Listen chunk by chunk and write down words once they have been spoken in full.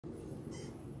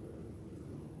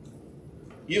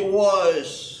It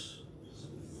was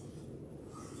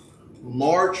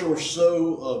March or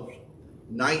so of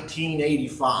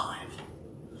 1985,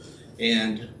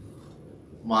 and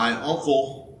my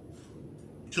uncle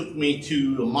took me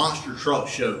to a monster truck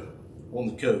show on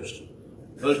the coast.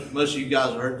 Most of you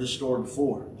guys have heard this story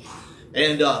before.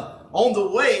 And on the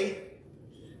way,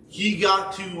 he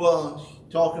got to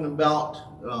talking about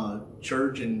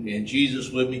church and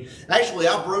Jesus with me. Actually,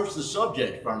 I broached the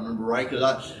subject, if I remember right,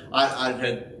 because I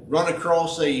had run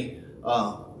across a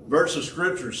verse of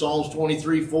Scripture, Psalms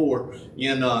 23:4,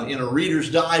 in a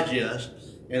Reader's Digest,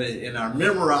 and I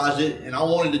memorized it, and I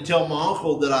wanted to tell my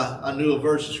uncle that I knew a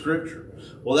verse of Scripture.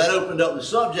 Well, that opened up the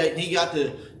subject, and he got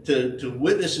to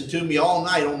witness it to me all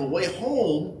night. On the way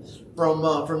home from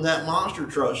that monster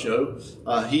truck show,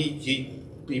 he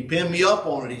pinned me up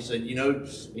on it. He said,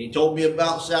 he told me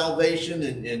about salvation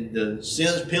and the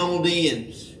sin's penalty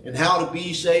and how to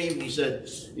be saved. And he said,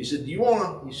 if you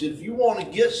want to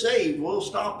get saved, we'll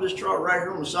stop this truck right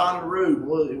here on the side of the road.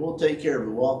 And we'll take care of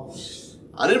it. Well,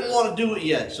 I didn't want to do it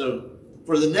yet. So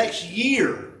for the next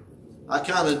year, I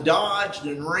kind of dodged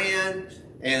and ran,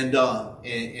 and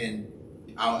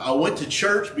I went to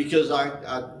church because I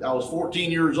was 14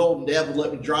 years old and Dad would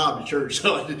let me drive to church.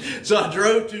 So I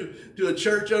drove to a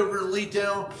church over in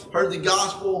Leetown, heard the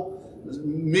gospel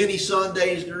many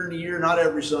Sundays during the year, not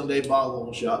every Sunday by a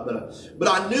long shot, but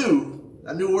I knew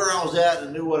where I was at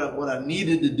and knew what I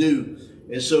needed to do.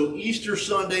 And so Easter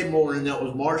Sunday morning, that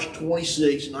was March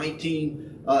 26,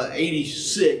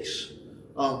 1986.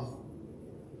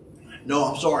 No,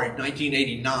 I'm sorry,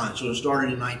 1989. So it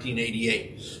started in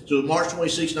 1988. So March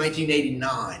 26,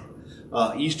 1989,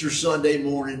 Easter Sunday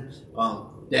morning,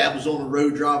 Dad was on the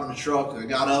road driving the truck. I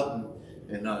got up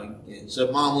and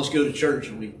said, "Mom, let's go to church."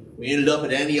 And we ended up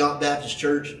at Antioch Baptist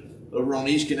Church over on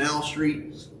East Canal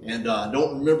Street. And I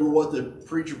don't remember what the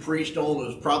preacher preached on. It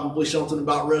was probably something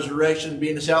about resurrection,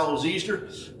 being as how it was Easter,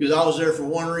 because I was there for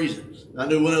one reason. I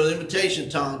knew when the invitation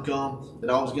time come that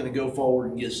I was going to go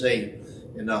forward and get saved.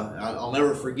 And I'll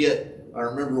never forget, I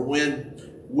remember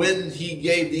when he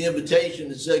gave the invitation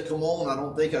and said, "Come on," I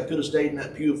don't think I could have stayed in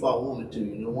that pew if I wanted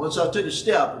to. Once I took a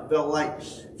step, it felt like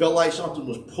something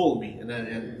was pulling me.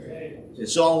 And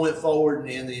so I went forward,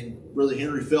 and then Brother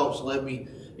Henry Phelps led me.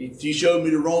 He showed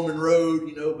me the Roman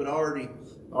road, but I already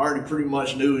pretty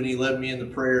much knew, and he led me into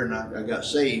prayer, and I got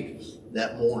saved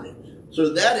that morning. So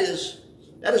that is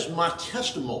my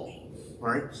testimony. All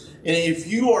right. And if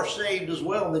you are saved as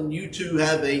well, then you too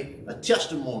have a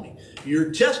testimony.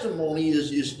 Your testimony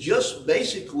is just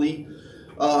basically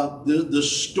the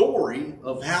story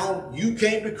of how you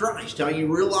came to Christ, how you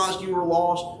realized you were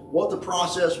lost, what the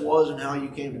process was, and how you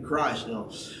came to Christ. Now,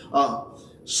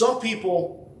 some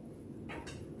people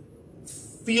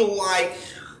feel like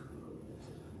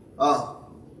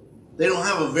they don't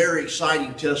have a very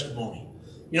exciting testimony.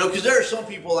 Because there are some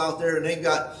people out there and they've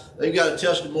got a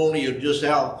testimony of just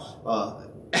how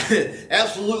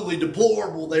absolutely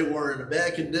deplorable they were in the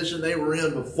bad condition they were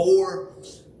in before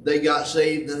they got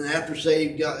saved, and after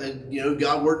saved,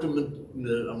 God worked a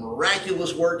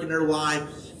miraculous work in their life,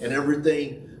 and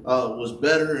everything was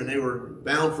better, and they were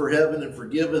bound for heaven and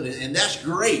forgiven, and that's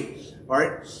great. All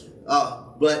right,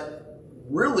 but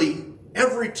really,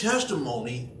 every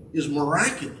testimony is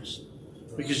miraculous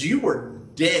because you were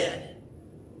dead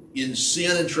in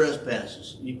sin and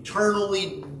trespasses,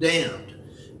 eternally damned,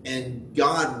 and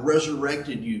God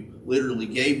resurrected you, literally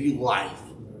gave you life,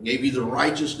 gave you the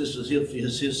righteousness of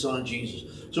his Son Jesus.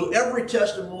 So every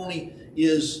testimony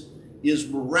is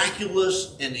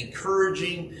miraculous and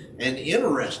encouraging and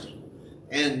interesting,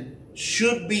 and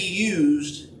should be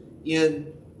used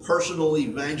in personal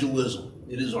evangelism.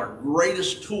 It is our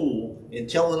greatest tool in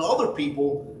telling other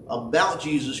people about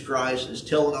Jesus Christ, is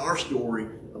telling our story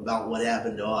about what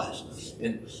happened to us.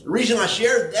 And the reason I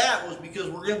shared that was because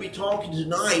we're going to be talking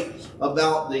tonight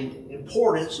about the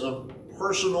importance of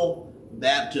personal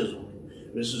baptism.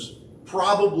 This is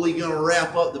probably going to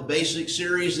wrap up the basic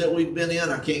series that we've been in.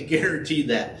 I can't guarantee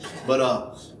that, but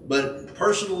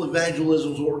personal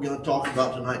evangelism is what we're going to talk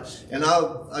about tonight. And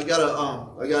I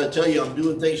gotta tell you, I'm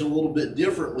doing things a little bit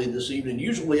differently this evening.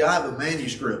 Usually I have a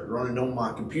manuscript running on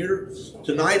my computer.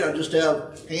 Tonight I just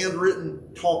have handwritten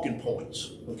talking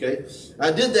points. Okay,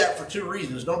 I did that for two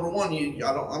reasons. Number one, I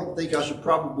don't think I should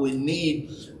probably need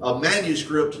a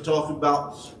manuscript to talk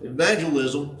about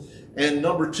evangelism. And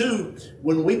number two,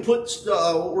 when we put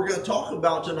what we're going to talk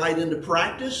about tonight into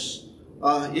practice,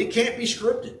 it can't be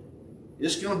scripted.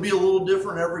 It's going to be a little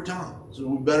different every time. So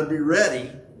we better be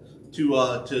ready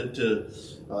to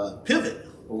pivot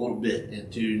a little bit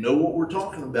and to know what we're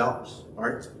talking about. All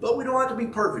right, but we don't have to be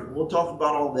perfect. We'll talk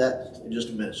about all that in just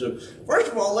a minute. So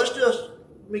first of all, let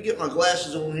me get my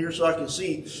glasses on here so I can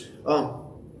see.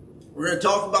 We're going to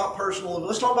talk about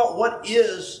let's talk about what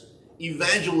is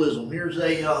evangelism. Here's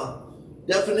a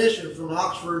definition from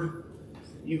Oxford.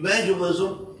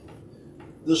 Evangelism: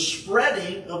 the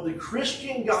spreading of the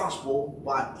Christian gospel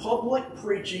by public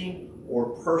preaching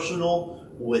or personal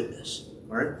witness.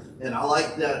 All right, and I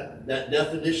like that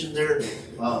definition there: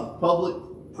 public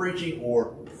preaching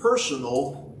or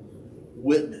personal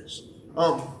witness.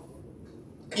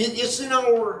 It's in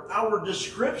our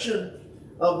description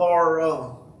of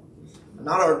our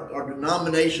not our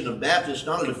denomination of Baptists,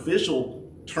 not an official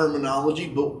terminology,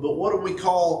 but what do we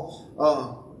call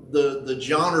the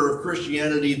genre of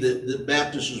Christianity that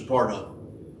Baptist is part of?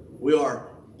 We are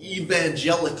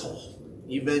evangelical.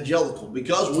 Evangelical,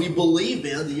 because we believe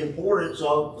in the importance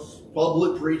of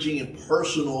public preaching and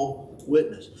personal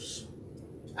witness.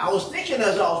 I was thinking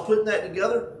as I was putting that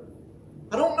together,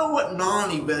 I don't know what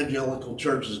non-evangelical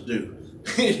churches do.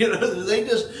 You know, do they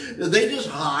just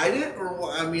hide it,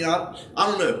 or I mean, I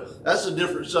don't know. That's a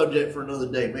different subject for another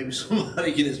day. Maybe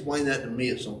somebody can explain that to me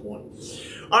at some point.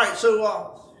 All right,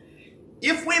 so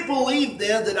if we believe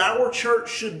then that our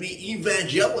church should be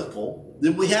evangelical,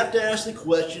 then we have to ask the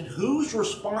question: whose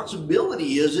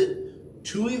responsibility is it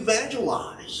to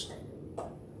evangelize?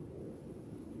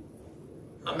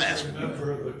 I'm asking.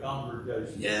 Member of the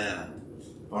congregation. Yeah.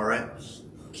 All right.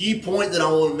 Key point that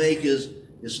I want to make is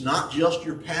it's not just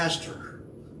your pastor.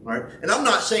 All right. And I'm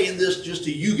not saying this just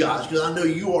to you guys, because I know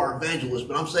you are evangelists,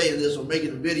 but I'm saying this, I'm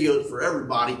making the videos for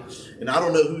everybody, and I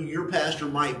don't know who your pastor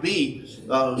might be,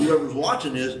 whoever's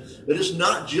watching this, but it's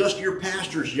not just your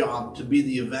pastor's job to be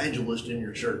the evangelist in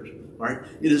your church. All right.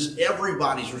 It is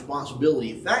everybody's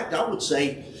responsibility. In fact, I would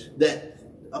say that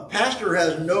a pastor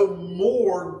has no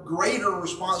greater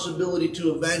responsibility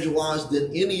to evangelize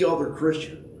than any other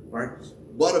Christian. All right.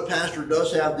 But a pastor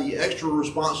does have the extra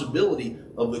responsibility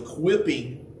of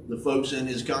equipping the folks in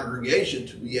his congregation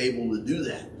to be able to do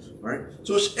that. All right?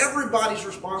 So it's everybody's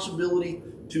responsibility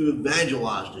to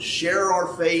evangelize, to share our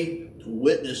faith, to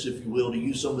witness, if you will, to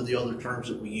use some of the other terms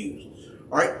that we use.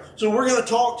 All right? So we're going to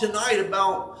talk tonight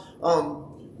about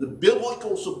the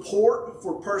biblical support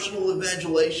for personal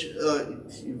evangelism.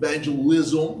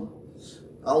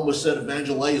 I almost said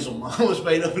evangelism. I almost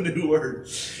made up a new word.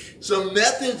 Some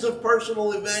methods of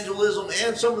personal evangelism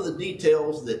and some of the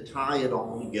details that tie it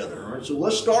all together. All right, so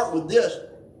let's start with this.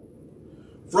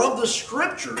 From the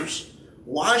scriptures,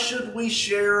 why should we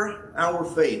share our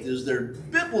faith? Is there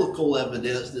biblical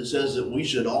evidence that says that we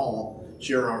should all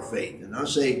share our faith? And I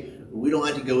say we don't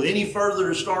have to go any further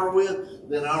to start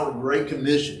with than our Great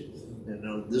Commission.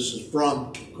 And this is from,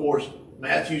 of course,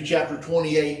 Matthew chapter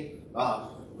 28.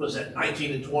 Was that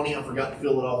 19 and 20? I forgot to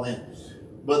fill it all in.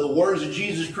 But the words of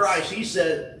Jesus Christ, he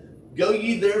said, "Go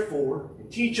ye therefore,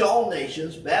 and teach all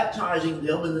nations, baptizing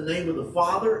them in the name of the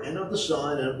Father, and of the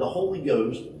Son, and of the Holy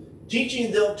Ghost,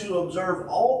 teaching them to observe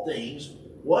all things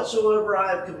whatsoever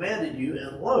I have commanded you,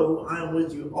 and lo, I am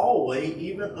with you always,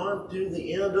 even unto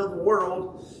the end of the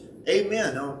world.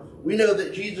 Amen." Now, we know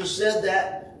that Jesus said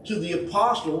that to the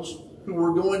apostles who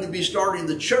were going to be starting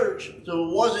the church, so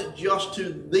it wasn't just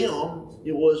to them,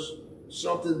 it was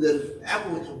something that is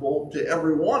applicable to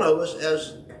every one of us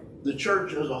as the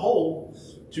church as a whole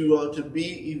to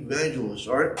be evangelists.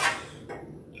 All right?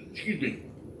 Excuse me.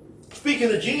 Speaking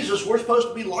of Jesus, we're supposed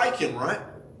to be like him, right?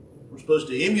 We're supposed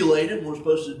to emulate him. We're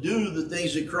supposed to do the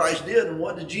things that Christ did. And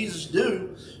what did Jesus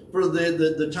do for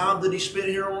the time that he spent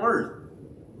here on earth?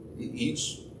 He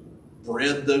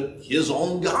spread his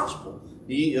own gospel.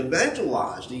 He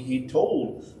evangelized. He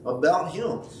told about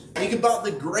him. Think about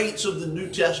the greats of the New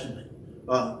Testament.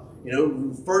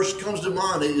 First comes to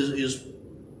mind is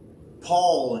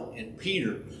Paul and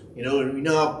Peter. And we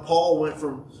know how Paul went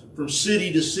from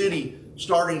city to city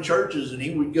starting churches, and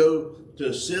he would go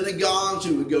to synagogues,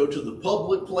 he would go to the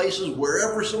public places,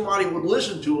 wherever somebody would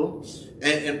listen to him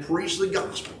and preach the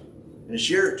gospel and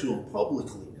share it to them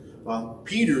publicly.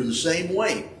 Peter, the same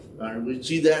way. We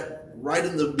see that right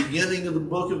in the beginning of the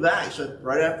book of Acts,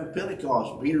 right after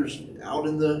Pentecost. Peter's out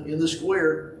in the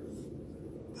square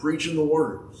preaching the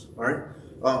word. All right.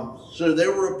 So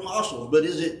there were apostles, but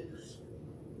is it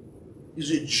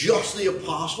just the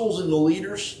apostles and the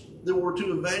leaders that were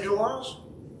to evangelize?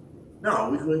 No,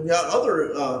 we've got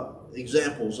other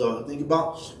examples. Think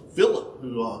about Philip,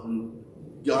 who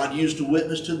God used to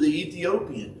witness to the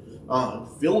Ethiopian.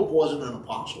 Philip wasn't an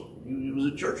apostle; he was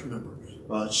a church member.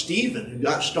 Stephen, who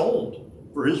got stoned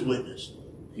for his witness,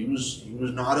 he was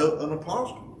not an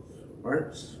apostle. All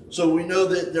right. So we know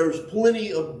that there's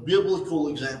plenty of biblical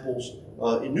examples,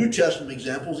 New Testament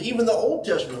examples, even the Old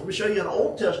Testament. Let me show you an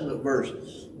Old Testament verse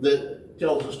that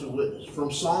tells us to witness.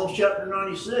 From Psalms chapter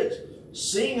 96.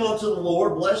 Sing unto the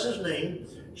Lord, bless his name,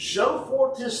 show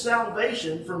forth his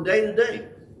salvation from day to day.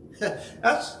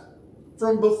 That's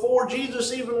from before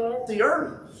Jesus even walked the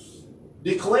earth.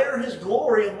 Declare his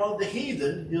glory among the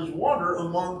heathen, his wonder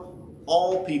among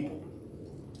all people.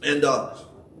 And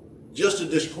just a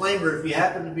disclaimer, if you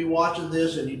happen to be watching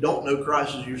this and you don't know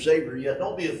Christ as your Savior yet,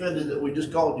 don't be offended that we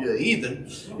just called you a heathen.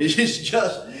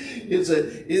 It's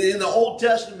in the Old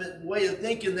Testament way of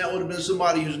thinking, that would have been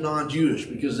somebody who's non-Jewish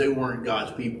because they weren't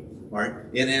God's people. All right?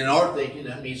 And in our thinking,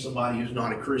 that means somebody who's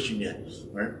not a Christian yet.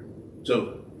 All right?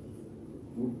 So,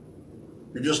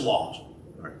 you're just lost.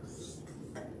 All right?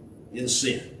 In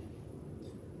sin.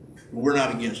 We're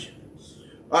not against you.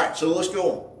 All right, so let's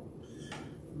go on.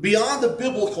 Beyond the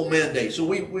biblical mandate. So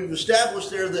we've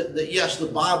established there that yes, the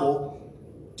Bible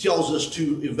tells us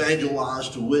to evangelize,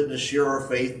 to witness, share our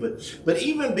faith. But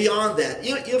even beyond that,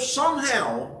 if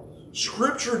somehow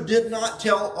Scripture did not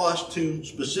tell us to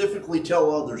specifically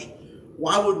tell others,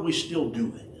 why would we still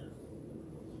do it?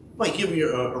 I might give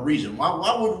you a reason.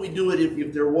 Why would we do it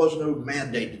if there was no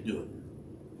mandate to do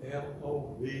it?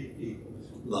 L-O-V-E.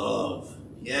 Love.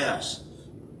 Yes.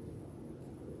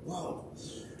 Love.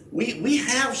 We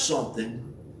have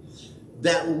something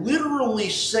that literally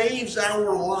saves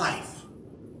our life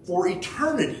for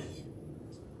eternity.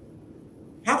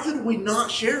 How could we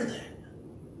not share that?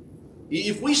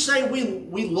 If we say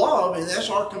we love, and that's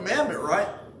our commandment, right?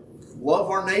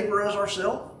 Love our neighbor as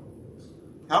ourselves.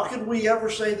 How could we ever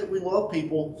say that we love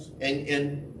people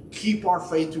and keep our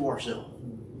faith to ourselves?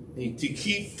 To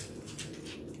keep,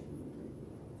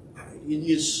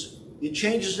 it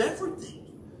changes everything.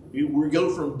 We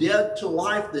go from dead to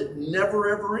life that never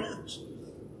ever ends.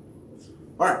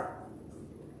 All right.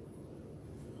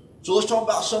 So let's talk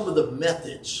about some of the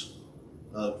methods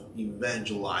of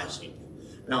evangelizing.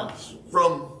 Now,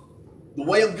 from the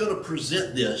way I'm going to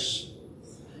present this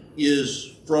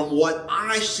is from what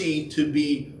I see to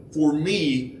be, for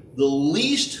me, the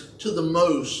least to the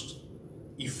most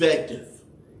effective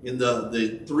in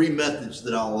the three methods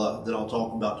that I'll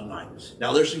talk about tonight.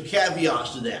 Now, there's some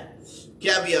caveats to that.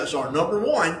 Caveats are, number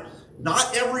one,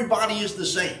 not everybody is the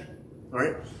same, all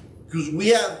right? Because we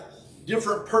have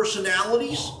different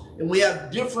personalities and we have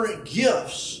different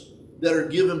gifts that are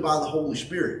given by the Holy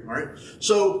Spirit, all right?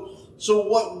 So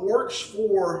what works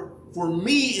for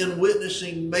me in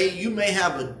witnessing, you may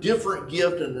have a different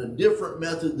gift and a different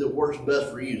method that works best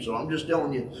for you. So I'm just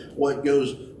telling you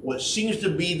what seems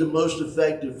to be the most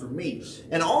effective for me.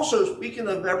 And also, speaking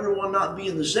of everyone not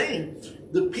being the same,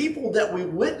 the people that we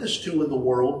witness to in the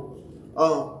world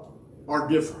are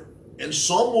different. And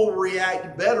some will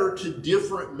react better to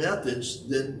different methods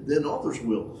than others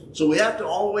will. So we have to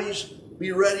always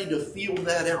be ready to feel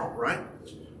that out, right?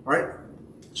 All right.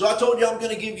 So I told you I'm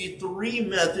going to give you three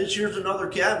methods. Here's another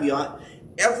caveat.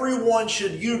 Everyone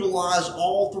should utilize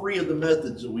all three of the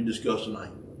methods that we discussed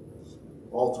tonight.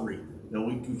 All three. Now,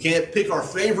 we can't pick our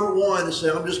favorite one and say,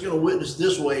 I'm just going to witness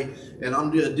this way and I'm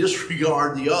going to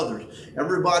disregard the others.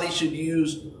 Everybody should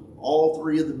use all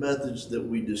three of the methods that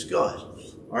we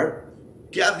discussed. All right.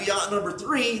 Caveat number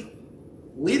three,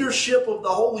 leadership of the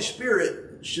Holy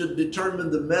Spirit should determine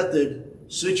the method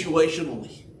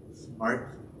situationally. All right.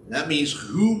 That means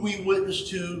who we witness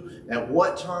to, at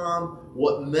what time,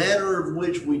 what manner of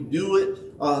which we do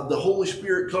it. The Holy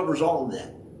Spirit covers all of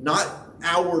that. Not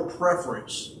our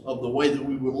preference of the way that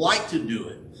we would like to do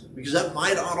it, because that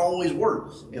might not always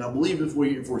work. And I believe if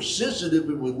we're sensitive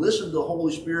and we listen to the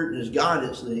Holy Spirit and His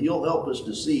guidance, then He'll help us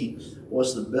to see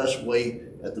what's the best way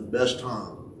at the best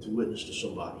time to witness to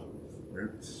somebody.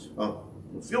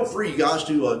 Feel free, guys,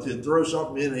 to throw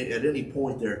something in at any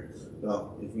point there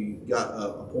if you got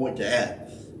a point to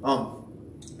add.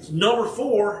 Number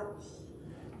four,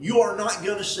 you are not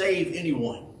going to save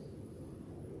anyone.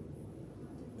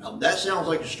 Now, that sounds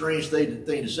like a strange thing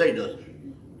to say, doesn't it?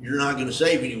 You're not going to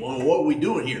save anyone. Well, what are we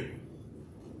doing here?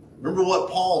 Remember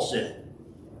what Paul said.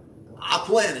 I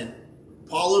planted,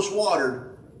 Apollos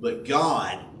watered, but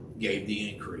God gave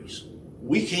the increase.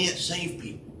 We can't save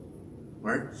people.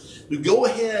 Right? So go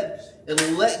ahead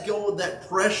and let go of that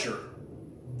pressure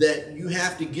that you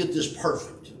have to get this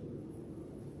perfect.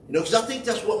 You know, because I think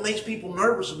that's what makes people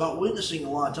nervous about witnessing a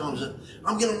lot of times. That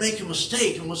I'm going to make a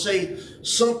mistake. I'm going to say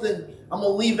something, I'm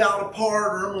going to leave out a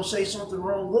part, or I'm going to say something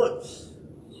wrong. Look,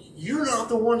 you're not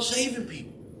the one saving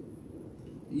people.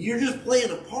 You're just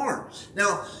playing a part.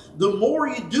 Now, the more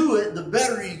you do it, the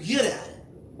better you get at it.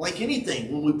 Like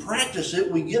anything, when we practice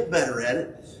it, we get better at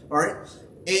it. All right?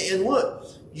 And look,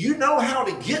 you know how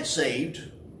to get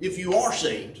saved if you are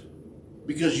saved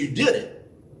because you did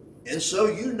it. And so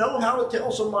you know how to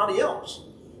tell somebody else.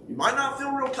 You might not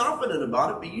feel real confident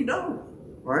about it, but you know.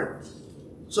 Right?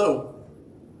 So,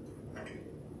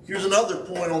 here's another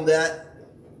point on that.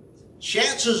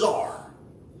 Chances are,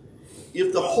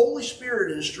 if the Holy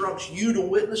Spirit instructs you to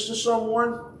witness to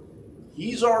someone,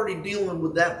 He's already dealing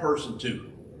with that person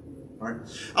too. Right?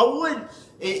 I would,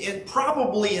 and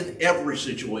probably in every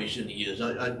situation He is,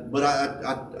 but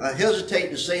I hesitate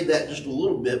to say that just a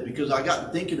little bit because I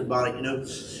got thinking about it. You know,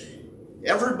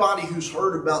 everybody who's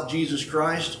heard about Jesus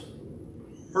Christ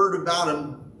heard about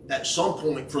Him at some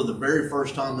point for the very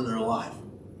first time in their life.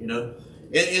 You know,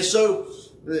 and so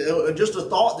just a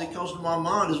thought that comes to my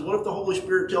mind is, what if the Holy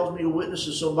Spirit tells me to witness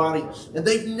to somebody and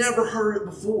they've never heard it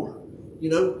before? You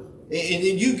know. And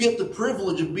then you get the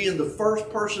privilege of being the first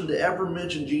person to ever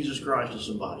mention Jesus Christ to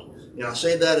somebody. And I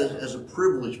say that as a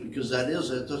privilege because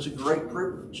that's a great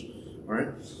privilege. All right.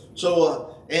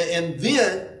 So, and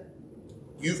then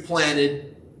you've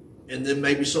planted, and then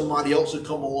maybe somebody else will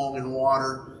come along and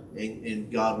water, and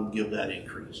God will give that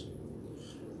increase.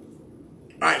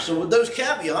 All right. So with those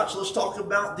caveats, let's talk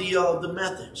about the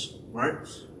methods. All right.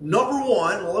 Number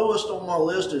one, lowest on my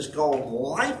list, is called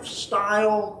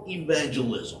lifestyle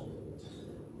evangelism.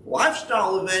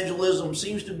 Lifestyle evangelism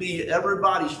seems to be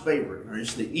everybody's favorite.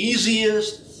 It's the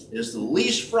easiest, it's the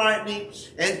least frightening,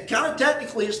 and kind of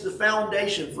technically it's the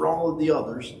foundation for all of the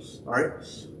others. All right.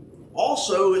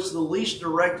 Also, it's the least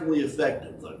directly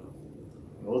effective, though.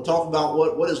 We'll talk about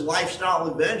what is lifestyle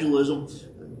evangelism.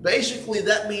 Basically,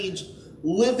 that means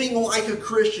living like a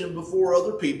Christian before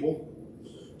other people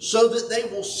so that they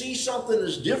will see something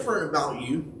that's different about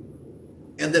you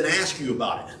and then ask you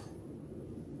about it.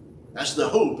 That's the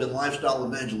hope in lifestyle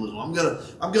evangelism. I'm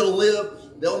gonna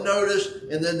live, they'll notice,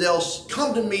 and then they'll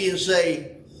come to me and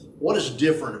say, what is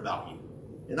different about you?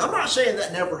 And I'm not saying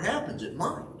that never happens. It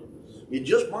might. It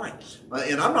just might.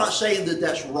 And I'm not saying that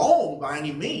that's wrong by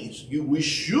any means. We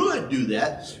should do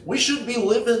that. We should be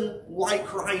living like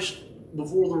Christ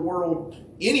before the world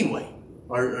anyway,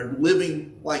 or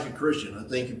living like a Christian. I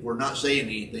think if we're not saying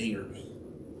anything or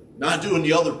not doing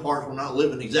the other parts, we're not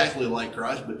living exactly like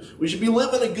Christ, but we should be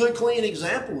living a good, clean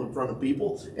example in front of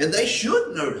people, and they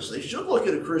should notice. They should look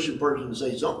at a Christian person and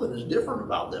say something is different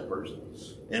about that person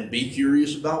and be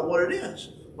curious about what it is.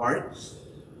 All right?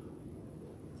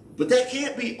 But that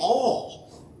can't be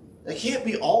all. That can't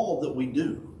be all that we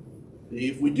do.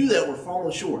 If we do that, we're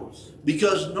falling short.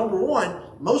 Because, number one,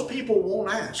 most people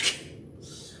won't ask.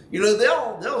 You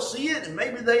know, they'll see it, and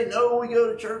maybe they know we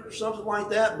go to church or something like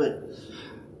that, but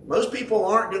most people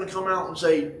aren't going to come out and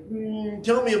say,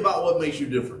 tell me about what makes you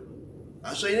different.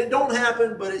 I say it don't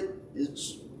happen, but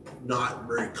it's not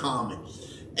very common.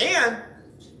 And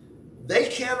they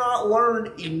cannot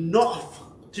learn enough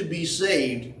to be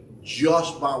saved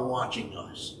just by watching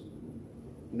us.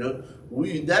 You know,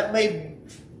 that may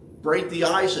break the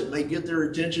ice, it may get their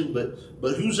attention,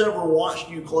 but who's ever watched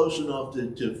you close enough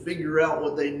to figure out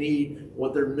what they need,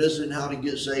 what they're missing, how to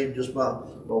get saved just by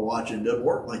watching? It doesn't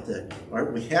work like that. All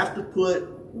right, we have to put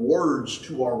words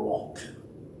to our walk.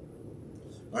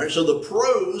 All right, so the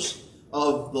pros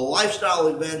of the lifestyle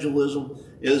evangelism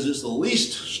is it's the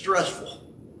least stressful.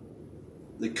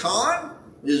 The con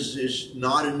is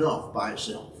not enough by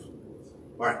itself.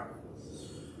 All right.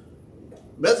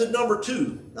 Method number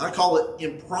two, I call it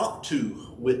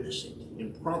impromptu witnessing.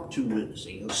 Impromptu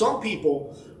witnessing. And some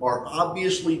people are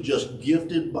obviously just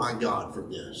gifted by God for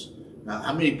this. Now,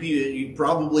 how many people, you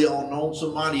probably all know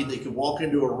somebody that could walk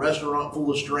into a restaurant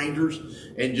full of strangers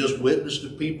and just witness to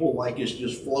people like it's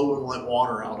just flowing like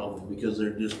water out of them because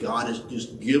God has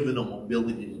just given them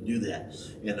ability to do that.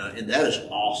 And that is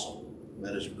awesome.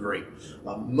 That is great.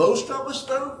 Most of us,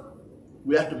 though,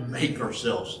 we have to make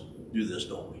ourselves do this,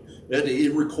 don't we?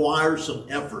 It requires some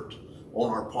effort on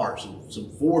our part,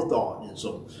 some forethought, and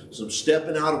some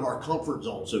stepping out of our comfort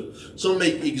zone. So some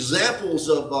examples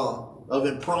of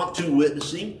impromptu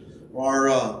witnessing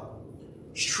are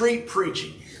street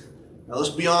preaching. Now let's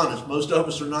be honest, most of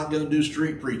us are not going to do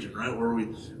street preaching, right? Where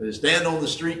we stand on the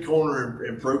street corner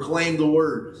and proclaim the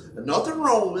word. And nothing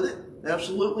wrong with it,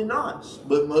 absolutely not.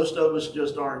 But most of us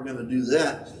just aren't going to do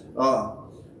that.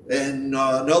 And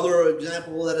another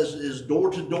example of that is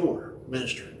door-to-door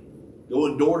ministry.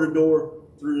 Going door-to-door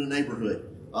through the neighborhood.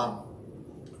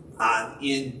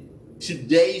 In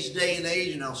today's day and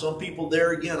age, now some people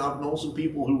there again, I've known some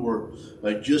people who were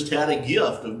just had a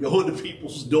gift of going to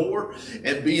people's door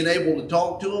and being able to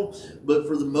talk to them. But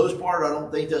for the most part, I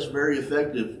don't think that's very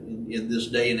effective in this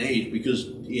day and age, because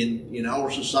in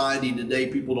our society today,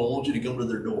 people don't want you to come to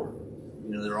their door.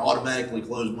 they're automatically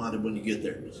closed-minded when you get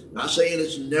there. Not saying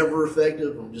it's never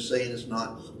effective. I'm just saying it's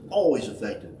not always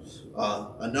effective.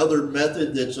 Another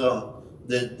method that's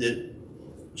that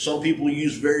some people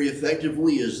use very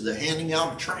effectively is the handing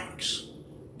out of tracts,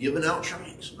 giving out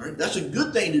tracts. Right? That's a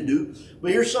good thing to do,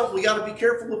 but here's something we got to be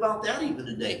careful about that even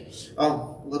today.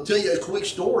 I'll tell you a quick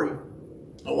story.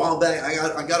 A while back,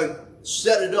 I got to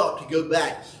set it up to go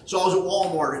back. So I was at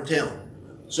Walmart in town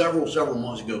several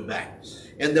months ago back,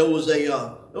 and there was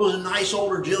a nice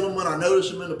older gentleman. I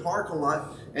noticed him in the parking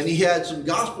lot, and he had some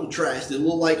gospel tracts that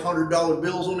looked like $100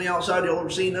 bills on the outside. You ever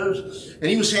seen those? And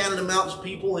he was handing them out to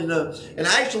people, and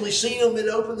I actually seen him. It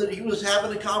opened that he was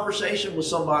having a conversation with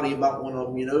somebody about one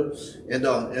of them,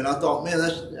 and I thought, man,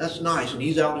 that's nice. And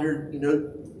he's out here,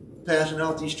 passing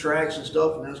out these tracts and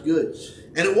stuff, and that's good.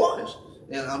 And it was,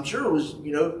 and I'm sure it was,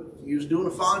 he was doing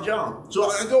a fine job. So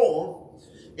I go on,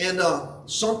 and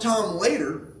sometime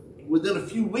later, within a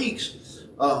few weeks,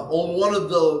 on one of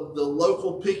the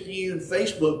local Picayune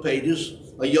Facebook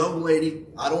pages, a young lady,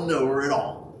 I don't know her at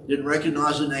all, didn't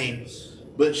recognize the name,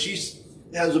 but she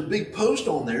has a big post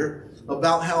on there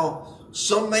about how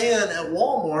some man at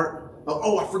Walmart,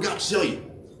 I forgot to tell you,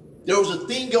 there was a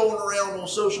thing going around on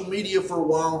social media for a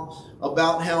while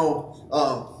about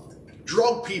how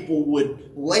drug people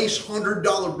would lace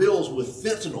 $100 bills with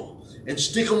fentanyl and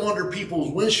stick them under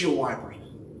people's windshield wipers,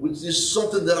 which is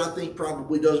something that I think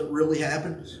probably doesn't really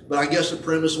happen. But I guess the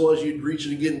premise was you'd reach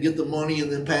it again and get the money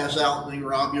and then pass out and they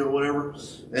rob you or whatever.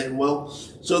 And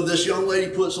so this young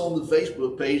lady puts on the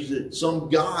Facebook page that some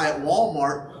guy at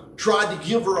Walmart tried to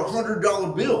give her a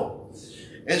 $100 bill.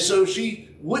 And so she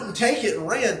wouldn't take it and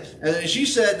ran. And she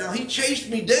said, now he chased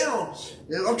me down.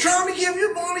 I'm trying to give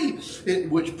you money,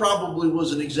 which probably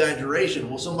was an exaggeration.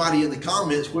 Well, somebody in the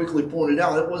comments quickly pointed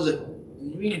out it wasn't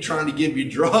me trying to give you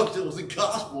drugs. It was a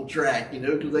gospel tract,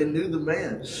 because they knew the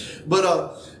man.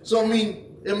 But so I mean,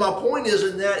 and my point is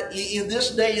in that in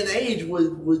this day and age,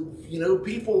 with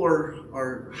people are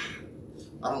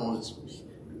I don't know,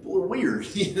 people are weird,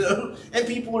 and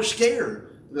people are scared.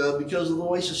 Because of the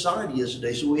way society is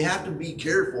today. So we have to be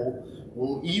careful,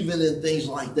 even in things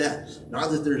like that. Not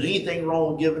that there's anything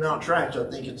wrong with giving out tracts. I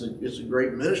think it's a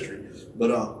great ministry.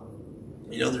 But,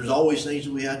 there's always things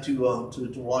that we have to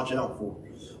watch out for.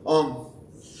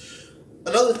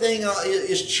 Another thing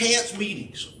is chance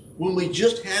meetings. When we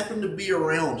just happen to be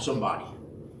around somebody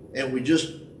and we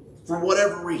just, for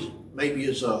whatever reason, maybe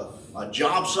it's a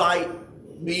job site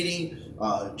meeting,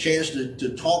 a chance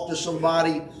to talk to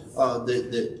somebody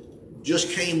that just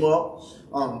came up,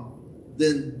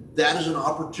 then that is an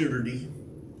opportunity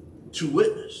to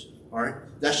witness. All right,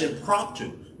 that's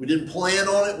impromptu. We didn't plan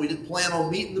on it. We didn't plan on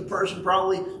meeting the person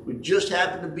probably. We just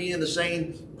happened to be in the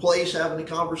same place having a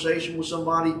conversation with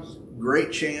somebody.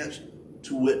 Great chance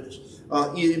to witness.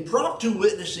 Impromptu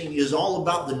witnessing is all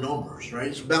about the numbers, right?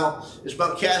 It's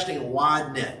about casting a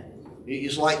wide net.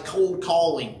 It's like cold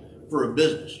calling for a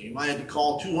business. You might have to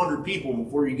call 200 people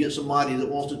before you get somebody that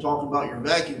wants to talk about your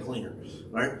vacuum cleaner,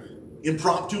 right?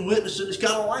 Impromptu witnessing is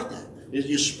kind of like that. It's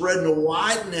just spreading a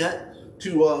wide net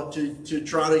to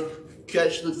try to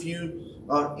catch the few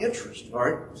interest, all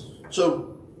right?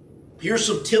 So here's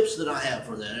some tips that I have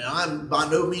for that. And I'm by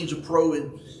no means a pro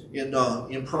in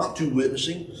impromptu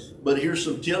witnessing, but here's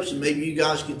some tips, and maybe you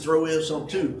guys can throw in some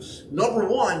too. Number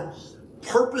one,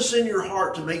 purpose in your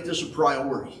heart to make this a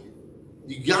priority.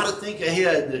 You got to think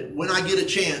ahead that when I get a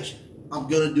chance, I'm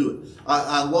going to do it.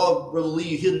 I love, Brother Lee,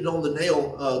 you hit it on the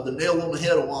nail on the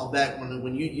head a while back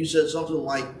when you said something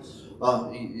like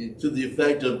to the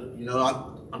effect of,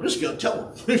 I'm just going to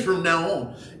tell them from now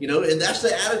on, and that's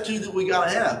the attitude that we got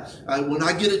to have. When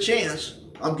I get a chance,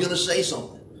 I'm going to say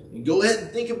something. And go ahead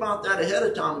and think about that ahead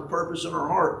of time and purpose in our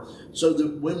heart so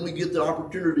that when we get the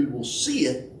opportunity, we'll see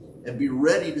it and be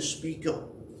ready to speak up.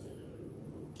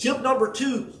 Tip number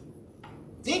two,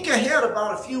 think ahead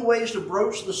about a few ways to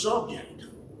broach the subject.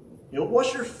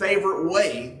 What's your favorite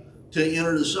way to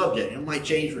enter the subject? It might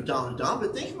change from time to time,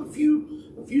 but think of a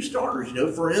few starters.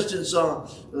 For instance,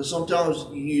 sometimes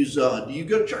you use, do you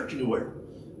go to church anywhere?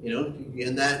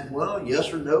 And that, well,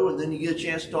 yes or no, and then you get a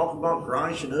chance to talk about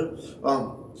Christ.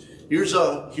 Here's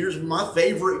my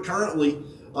favorite currently,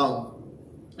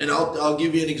 and I'll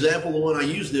give you an example. The one I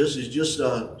use this is just,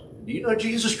 do you know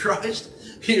Jesus Christ?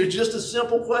 Just a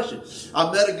simple question.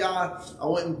 I met a guy. I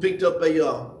went and picked up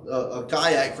a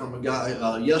kayak from a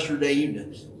guy yesterday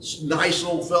evening. Nice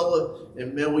old fella,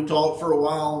 and man, we talked for a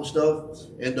while and stuff.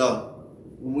 And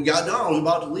when we got done, I was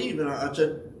about to leave, and I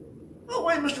said, "Oh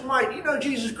wait, Mr. Mike, do you know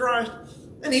Jesus Christ?"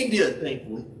 And he did,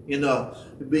 thankfully.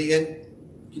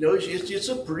 It's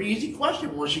a pretty easy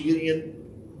question once you get in.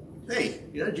 Hey,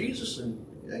 Jesus, and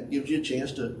that gives you a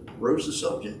chance to broach the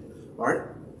subject. All right.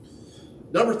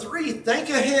 Number 3, think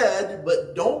ahead,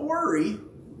 but don't worry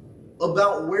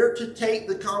about where to take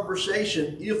the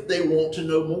conversation if they want to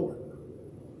know more.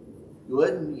 Go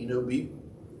ahead and,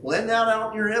 plan that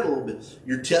out in your head a little bit.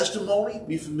 Your testimony,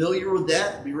 be familiar with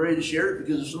that. Be ready to share it,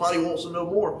 because if somebody wants to know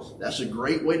more, that's a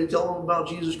great way to tell them about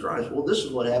Jesus Christ. Well, this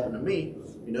is what happened to me.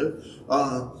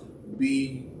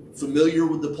 Be familiar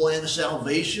with the plan of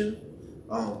salvation.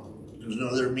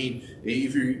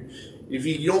 If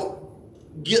you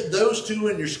don't get those two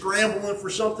and you're scrambling for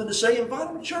something to say, invite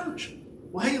them to church.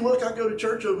 Well, hey, look, I go to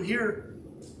church over here.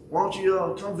 Why don't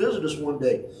you come visit us one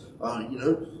day?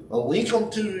 I'll link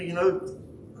them to,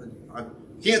 I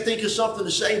can't think of something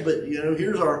to say, but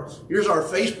here's our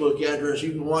Facebook address.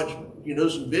 You can watch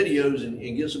some videos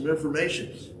and get some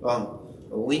information. A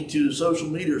link to social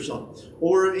media or something.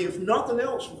 Or if nothing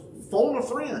else, phone a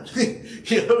friend.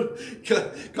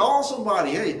 Call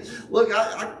somebody. Hey, look,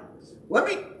 let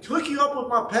me hook you up with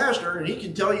my pastor, and he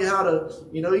can tell you how to,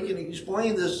 he can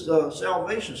explain this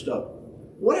salvation stuff.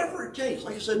 Whatever it takes.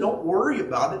 Like I said, don't worry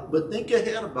about it, but think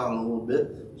ahead about it a little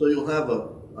bit, so you'll have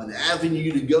an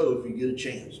avenue to go if you get a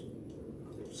chance.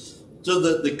 So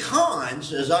the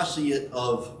cons, as I see it,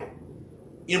 of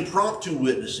impromptu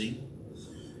witnessing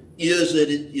is that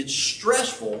it's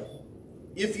stressful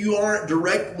if you aren't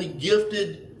directly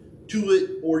gifted to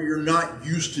it or you're not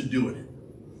used to doing it.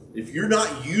 If you're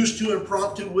not used to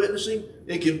impromptu witnessing,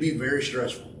 it can be very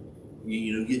stressful.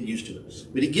 Get used to it.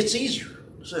 But it gets easier.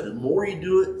 Like I said, the more you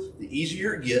do it, the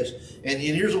easier it gets. And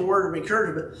here's a word of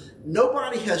encouragement.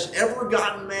 Nobody has ever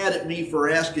gotten mad at me for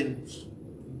asking,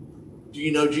 do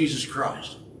you know Jesus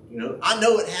Christ? I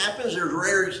know it happens. There's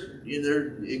rare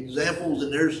examples,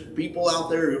 and there's people out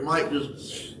there who might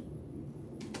just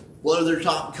blow their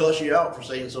top and cuss you out for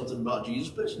saying something about Jesus,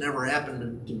 but it's never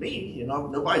happened to me.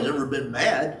 Nobody's ever been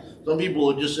mad. Some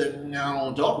people have just said, no, I don't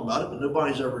want to talk about it, but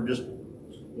nobody's ever just,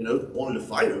 wanted to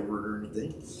fight over it or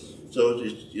anything. So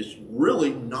it's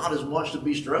really not as much to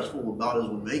be stressful about as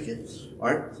we make it.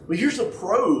 All right. But here's the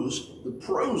pros. The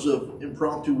pros of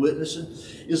impromptu witnessing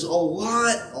is a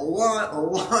lot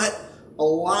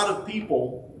of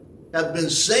people have been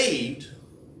saved,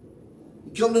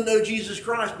 come to know Jesus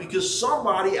Christ, because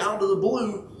somebody out of the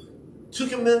blue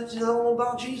took a minute to tell them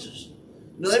about Jesus.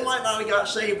 They might not have got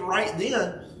saved right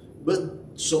then, but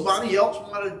somebody else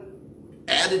might have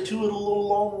added to it a little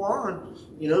along the line,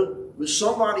 but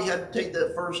somebody had to take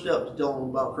that first step to tell them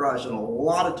about Christ. And a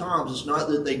lot of times it's not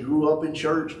that they grew up in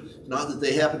church, it's not that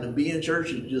they happen to be in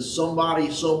church, it's just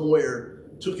somebody somewhere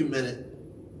took a minute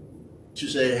to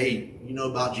say, hey, you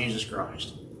know about Jesus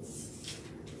Christ.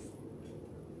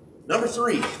 Number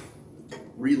 3,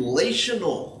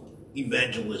 relational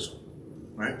evangelism.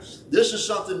 Right? This is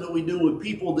something that we do with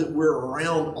people that we're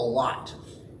around a lot.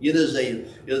 It is a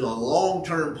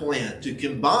long-term plan to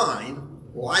combine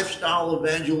lifestyle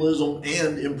evangelism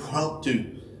and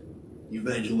impromptu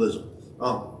evangelism.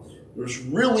 There's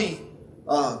really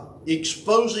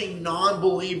exposing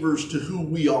non-believers to who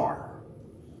we are,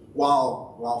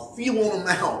 while feeling them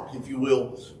out, if you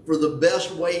will, for the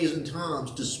best ways and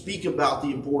times to speak about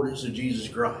the importance of Jesus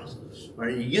Christ. All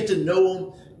right, you get to know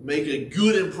them, make a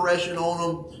good impression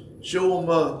on them, show them,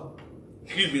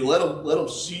 let them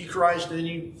see Christ in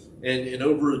you, and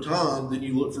over the time, then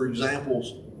you look for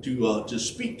examples to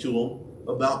speak to them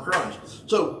about Christ.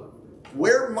 So,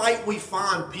 where might we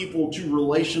find people to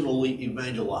relationally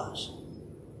evangelize?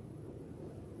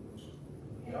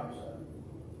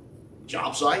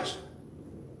 Job sites,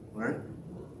 right?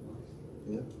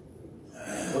 Yeah.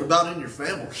 What about in your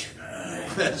family?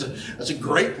 That's a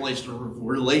great place to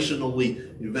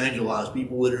relationally evangelize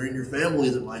people that are in your family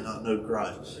that might not know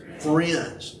Christ.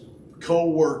 Friends,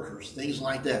 co-workers, things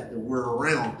like that we're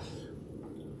around.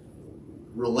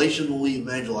 Relationally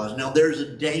evangelize. Now, there's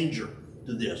a danger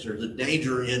to this. There's a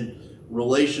danger in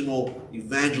relational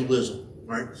evangelism,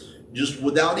 right? Just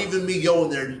without even me going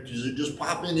there, does it just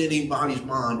pop into anybody's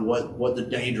mind what the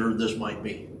danger of this might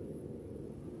be?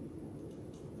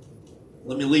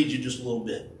 Let me lead you just a little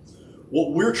bit.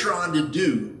 What we're trying to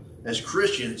do as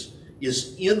Christians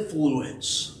is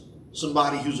influence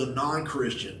somebody who's a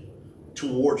non-Christian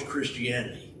towards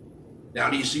Christianity. Now,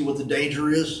 do you see what the danger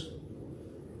is?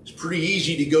 It's pretty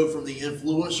easy to go from the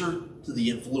influencer to the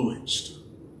influenced.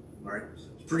 All right?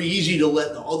 It's pretty easy to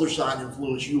let the other side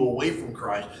influence you away from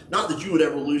Christ. Not that you would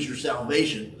ever lose your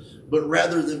salvation, but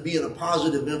rather than being a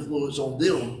positive influence on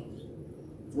them,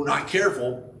 if we're not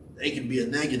careful, they can be a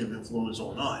negative influence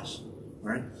on us.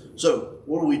 Right? So,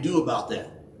 what do we do about that?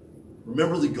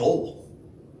 Remember the goal.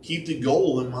 Keep the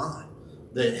goal in mind.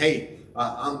 That, hey,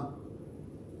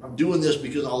 I'm doing this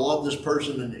because I love this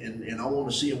person and I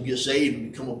want to see them get saved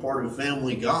and become a part of the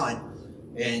family of God,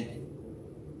 and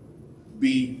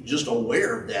be just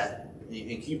aware of that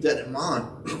and keep that in mind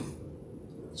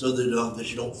so that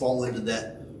you don't fall into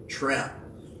that trap.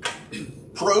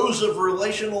 Pros of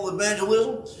relational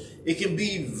evangelism: it can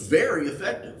be very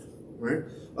effective, right?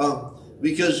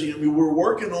 Because we're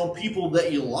working on people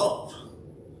that you love.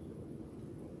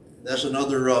 That's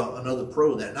another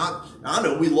pro of that. Now, I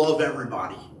know we love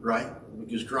everybody, right?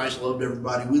 Because Christ loved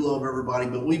everybody. We love everybody,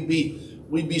 but we'd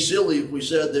be silly if we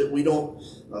said that we don't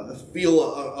feel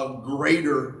a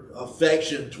greater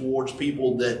affection towards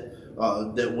people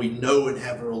that we know and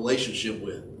have a relationship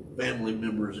with, family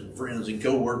members and friends and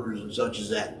co-workers and such as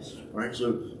that. Right?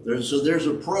 So there's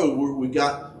a pro where we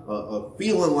got a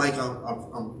feeling like I'm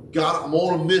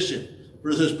on a mission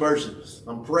for this person.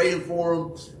 I'm praying for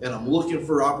them, and I'm looking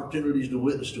for opportunities to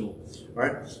witness to them.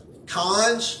 Right?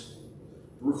 Cons: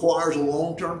 requires a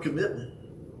long-term commitment.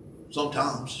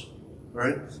 Sometimes,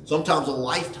 right? Sometimes a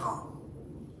lifetime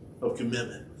of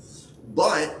commitment.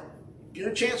 But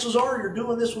chances are you're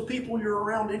doing this with people you're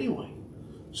around anyway.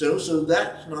 So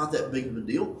that's not that big of a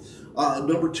deal.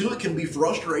 Number two, it can be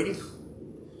frustrating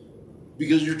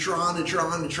because you're trying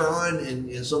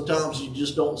and sometimes you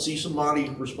just don't see somebody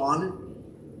responding.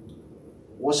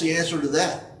 What's the answer to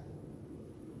that?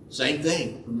 Same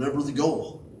thing. Remember the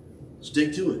goal.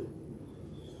 Stick to it.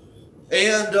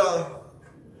 And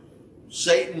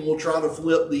Satan will try to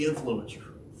flip the influencer.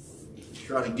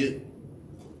 Try to get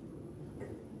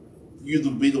you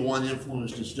to be the one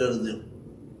influenced instead of them.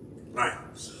 All right.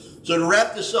 So to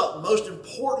wrap this up, the most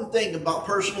important thing about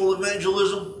personal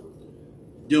evangelism: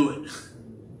 do it.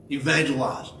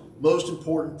 Evangelize. Most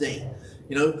important thing.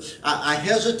 I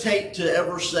hesitate to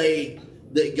ever say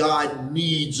that God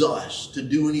needs us to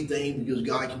do anything because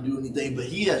God can do anything, but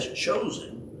He has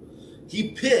chosen.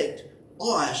 He picked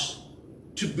us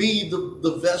to be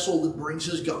the vessel that brings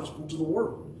His gospel to the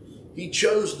world. He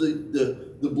chose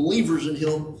the believers in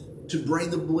Him to bring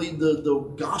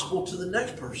the gospel to the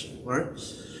next person, right?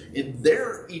 And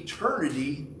their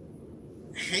eternity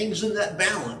hangs in that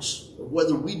balance of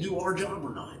whether we do our job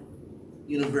or not,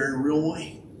 in a very real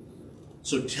way.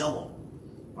 So tell them,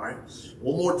 all right?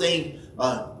 One more thing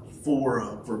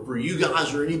for you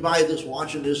guys or anybody that's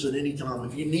watching this at any time: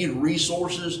 if you need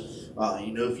resources,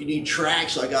 if you need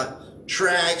tracts, I got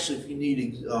tracts. If you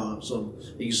need some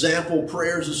example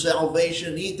prayers of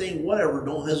salvation, anything, whatever,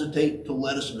 don't hesitate to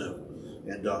let us know,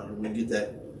 and we'll get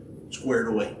that squared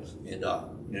away. And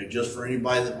just for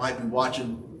anybody that might be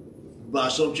watching by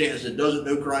some chance that doesn't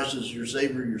know Christ as your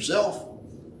Savior yourself,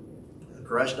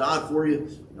 Christ died for you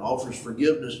and offers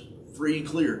forgiveness free and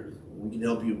clear. We can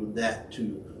help you with that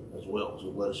too as well. So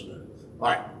let us know. All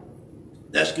right,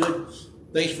 that's good.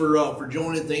 Thanks for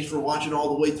joining. Thanks for watching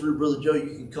all the way through, Brother Joe.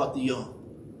 You can cut the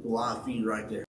live feed right there.